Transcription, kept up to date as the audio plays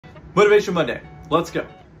Motivation Monday, let's go.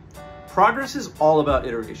 Progress is all about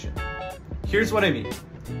iteration. Here's what I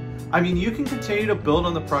mean. You can continue to build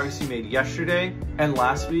on the progress you made yesterday and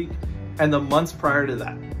last week and the months prior to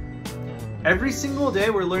that. Every single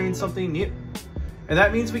day we're learning something new. And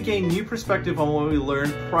that means we gain new perspective on what we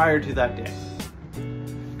learned prior to that day.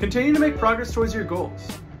 Continue to make progress towards your goals.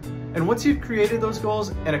 And once you've created those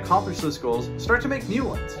goals and accomplished those goals, start to make new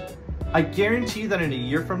ones. I guarantee that in a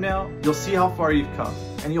year from now, you'll see how far you've come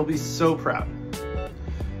and you'll be so proud.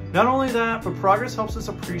 Not only that, but progress helps us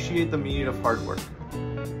appreciate the meaning of hard work.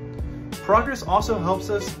 Progress also helps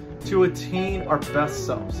us to attain our best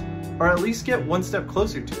selves, or at least get one step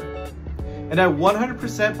closer to it. And I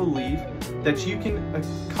 100% believe that you can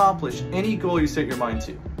accomplish any goal you set your mind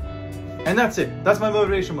to. And that's it. That's my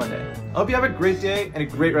Motivation Monday. I hope you have a great day and a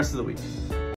great rest of the week.